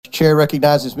chair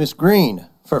recognizes Ms. Greene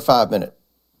for a 5-minute.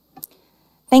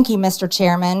 Thank you, Mr.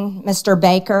 Chairman. Mr.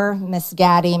 Baker, Ms.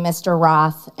 Gaddy, Mr.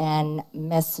 Roth, and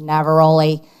Ms.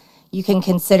 Navaroli, you can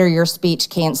consider your speech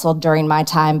canceled during my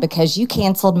time because you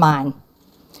canceled mine.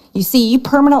 You see, you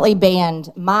permanently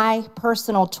banned my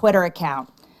personal Twitter account,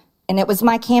 and it was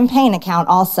my campaign account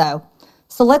also.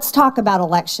 So let's talk about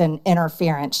election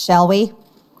interference, shall we?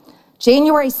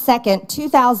 January 2nd,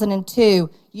 2002,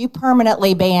 you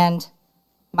permanently banned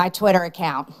my Twitter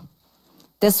account.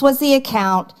 This was the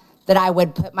account that I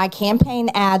would put my campaign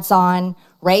ads on,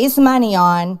 raise money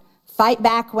on, fight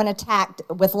back when attacked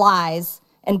with lies,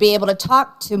 and be able to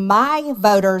talk to my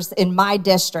voters in my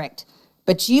district.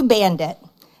 But you banned it.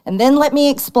 And then let me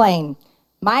explain.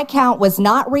 My account was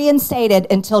not reinstated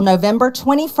until November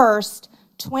 21st,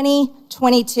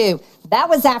 2022. That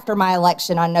was after my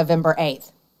election on November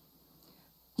 8th.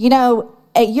 You know,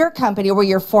 at your company, or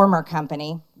your former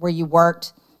company where you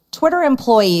worked, Twitter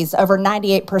employees, over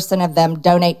 98% of them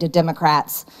donate to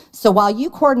Democrats. So while you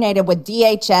coordinated with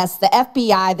DHS, the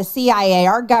FBI, the CIA,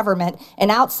 our government,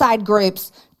 and outside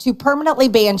groups to permanently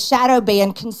ban, shadow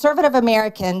ban conservative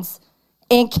Americans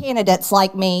and candidates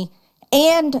like me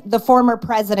and the former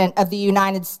president of the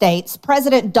United States,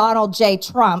 President Donald J.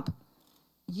 Trump,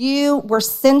 you were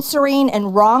censoring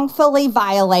and wrongfully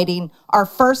violating our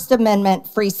First Amendment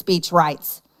free speech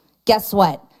rights. Guess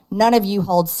what? None of you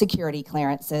hold security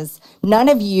clearances. None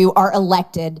of you are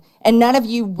elected, and none of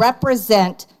you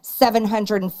represent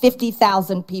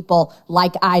 750,000 people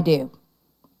like I do.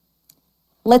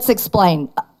 Let's explain.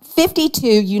 52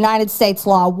 United States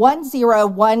Law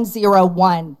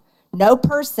 10101. No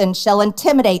person shall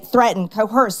intimidate, threaten,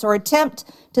 coerce, or attempt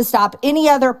to stop any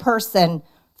other person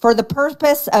for the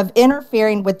purpose of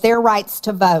interfering with their rights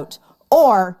to vote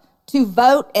or to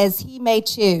vote as he may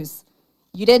choose.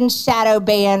 You didn't shadow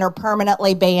ban or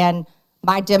permanently ban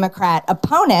my Democrat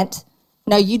opponent.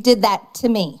 No, you did that to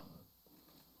me.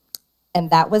 And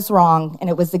that was wrong, and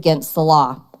it was against the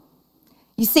law.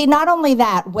 You see, not only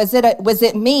that, was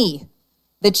it me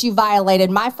that you violated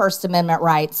my First Amendment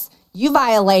rights? You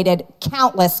violated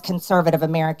countless conservative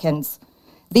Americans.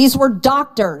 These were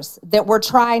doctors that were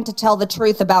trying to tell the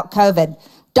truth about COVID,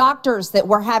 doctors that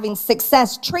were having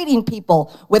success treating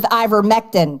people with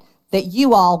ivermectin that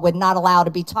you all would not allow to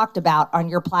be talked about on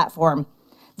your platform.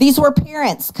 These were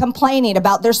parents complaining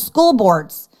about their school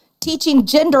boards, teaching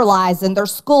gender lies in their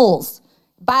schools,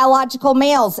 biological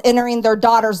males entering their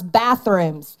daughters'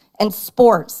 bathrooms and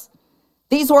sports.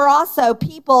 These were also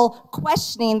people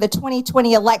questioning the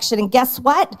 2020 election, and guess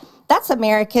what? That's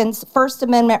Americans' First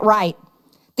Amendment right.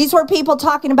 These were people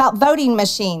talking about voting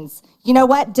machines. You know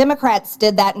what? Democrats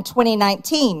did that in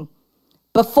 2019,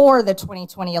 before the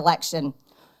 2020 election.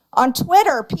 On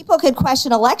Twitter, people could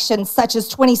question elections such as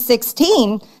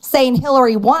 2016, saying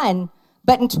Hillary won,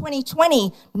 but in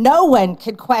 2020, no one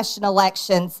could question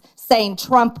elections saying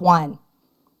Trump won.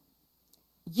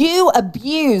 You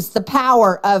abused the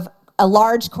power of a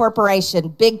large corporation,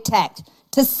 big tech,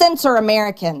 to censor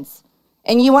Americans.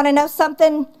 And you want to know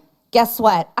something? Guess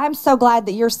what? I'm so glad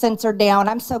that you're censored down.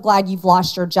 I'm so glad you've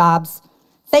lost your jobs.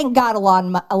 Thank God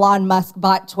Elon Musk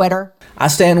bought Twitter. I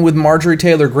stand with Marjorie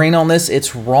Taylor Greene on this.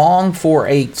 It's wrong for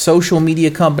a social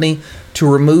media company to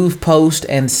remove posts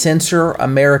and censor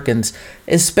Americans,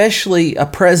 especially a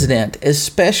president,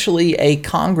 especially a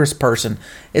congressperson.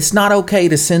 It's not okay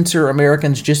to censor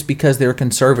Americans just because they're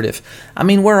conservative. I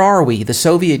mean, where are we? The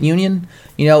Soviet Union?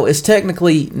 You know, it's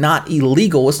technically not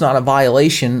illegal. It's not a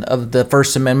violation of the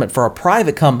First Amendment for a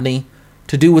private company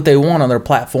to do what they want on their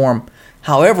platform.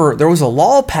 However, there was a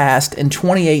law passed in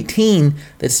 2018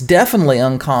 that's definitely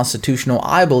unconstitutional,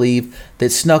 I believe, that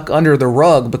snuck under the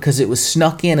rug because it was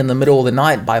snuck in the middle of the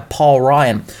night by Paul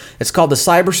Ryan. It's called the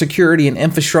Cybersecurity and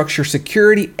Infrastructure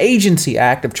Security Agency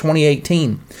Act of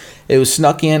 2018. It was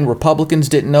snuck in. Republicans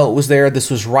didn't know it was there.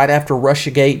 This was right after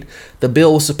Russiagate. The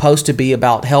bill was supposed to be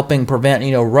about helping prevent,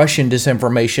 Russian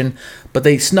disinformation, but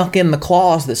they snuck in the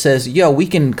clause that says, we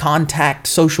can contact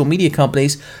social media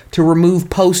companies to remove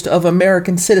posts of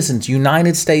American citizens,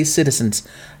 United States citizens.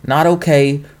 Not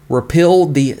okay. Repeal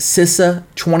the CISA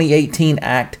 2018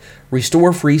 Act,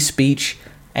 restore free speech,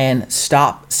 and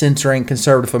stop censoring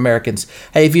conservative Americans.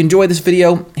 Hey, if you enjoyed this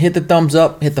video, hit the thumbs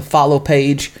up, hit the follow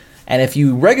page. And if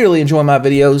you regularly enjoy my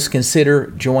videos, consider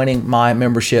joining my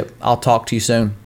membership. I'll talk to you soon.